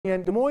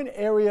And Des Moines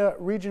Area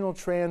Regional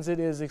Transit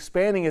is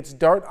expanding its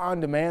DART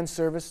on-demand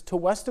service to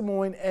West Des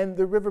Moines and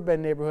the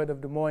Riverbend neighborhood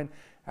of Des Moines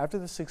after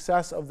the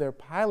success of their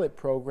pilot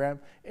program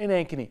in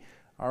Ankeny.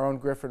 Our own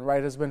Griffin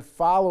Wright has been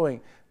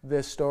following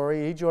this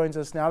story. He joins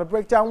us now to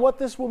break down what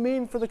this will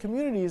mean for the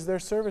communities they're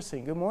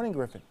servicing. Good morning,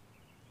 Griffin.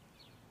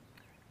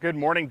 Good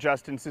morning,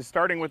 Justin. So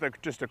starting with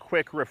just a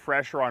quick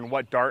refresher on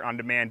what DART on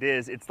Demand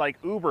is, it's like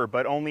Uber,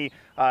 but only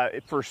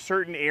for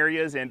certain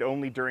areas and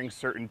only during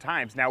certain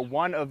times. Now,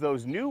 one of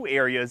those new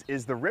areas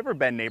is the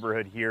Riverbend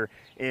neighborhood here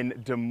in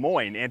Des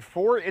Moines, and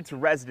for its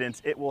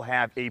residents, it will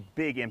have a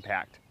big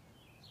impact.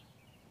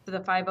 The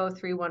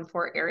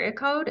 50314 area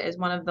code is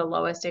one of the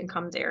lowest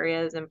incomes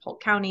areas in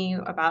Polk County.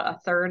 About a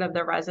third of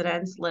the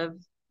residents live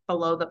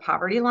below the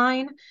poverty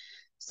line.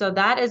 So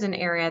that is an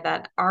area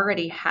that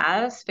already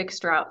has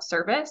fixed route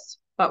service,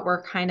 but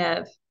we're kind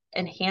of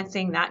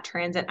enhancing that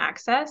transit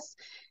access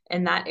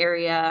in that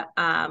area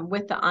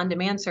with the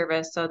on-demand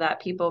service so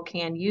that people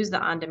can use the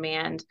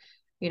on-demand,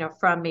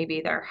 from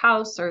maybe their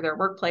house or their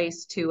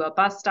workplace to a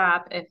bus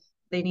stop if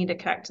they need to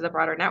connect to the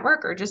broader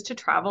network or just to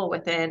travel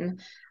within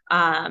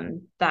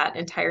that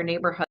entire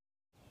neighborhood.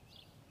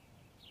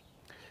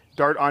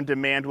 DART on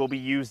Demand will be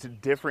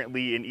used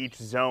differently in each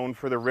zone.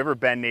 For the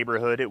Riverbend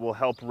neighborhood, it will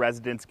help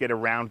residents get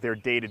around their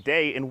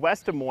day-to-day. In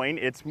West Des Moines,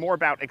 it's more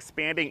about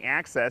expanding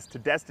access to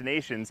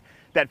destinations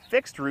that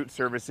fixed route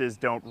services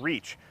don't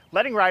reach,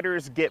 letting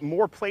riders get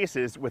more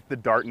places with the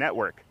DART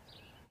network.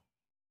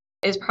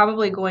 Is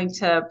probably going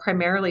to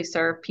primarily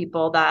serve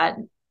people that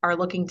are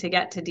looking to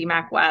get to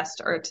DMAC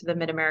West or to the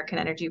Mid-American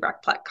Energy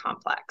Recplex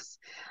complex.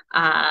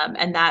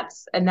 And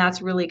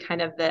that's really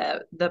kind of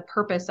the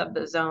purpose of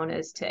the zone,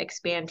 is to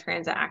expand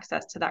transit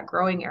access to that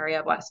growing area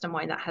of West Des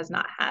Moines that has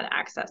not had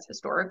access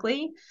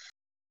historically.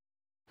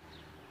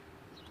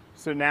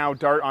 So now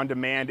DART on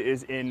Demand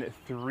is in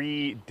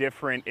 3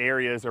 different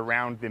areas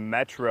around the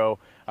metro,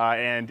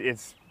 and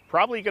it's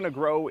probably going to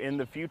grow in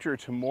the future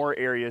to more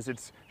areas.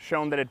 It's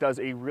shown that it does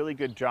a really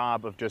good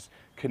job of just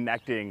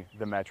connecting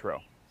the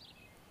metro.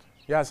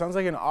 Yeah, it sounds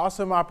like an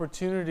awesome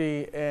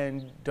opportunity,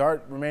 and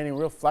DART remaining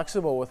real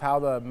flexible with how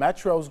the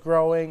metro's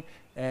growing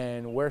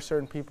and where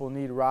certain people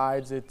need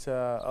rides. It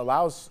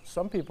allows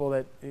some people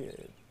that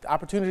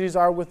opportunities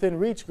are within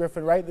reach,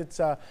 Griffin, right? It's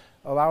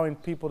allowing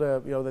people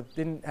to, that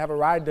didn't have a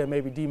ride to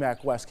maybe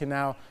DMAC West can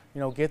now,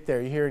 get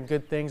there. You're hearing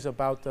good things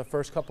about the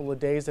first couple of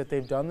days that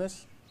they've done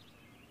this?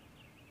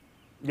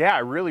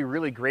 Yeah,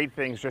 really great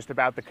things just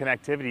about the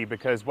connectivity,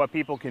 because what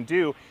people can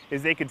do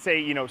is they could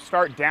say,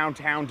 start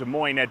downtown Des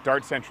Moines at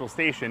DART Central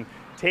Station,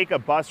 take a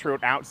bus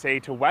route out, say,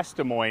 to West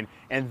Des Moines,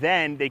 and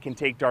then they can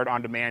take DART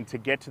on Demand to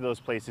get to those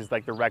places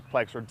like the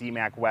Recplex or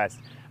DMAC West.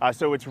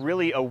 So it's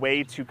really a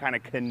way to kind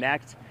of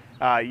connect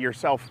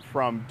yourself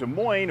from Des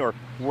Moines or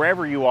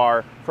wherever you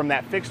are from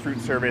that fixed route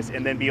service,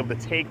 and then be able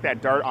to take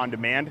that DART on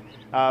Demand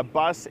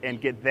bus and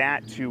get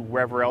that to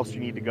wherever else you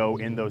need to go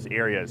in those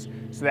areas.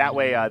 So that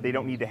way they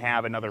don't need to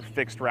have another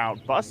fixed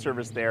route bus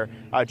service there,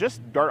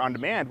 just DART on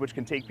Demand, which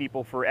can take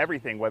people for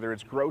everything, whether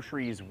it's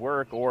groceries,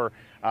 work, or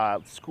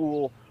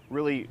school,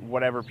 really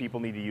whatever people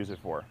need to use it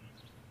for.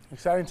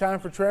 Exciting time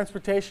for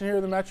transportation here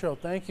in the metro.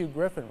 Thank you,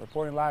 Griffin,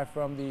 reporting live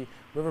from the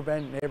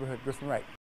Riverbend neighborhood. Griffin Wright.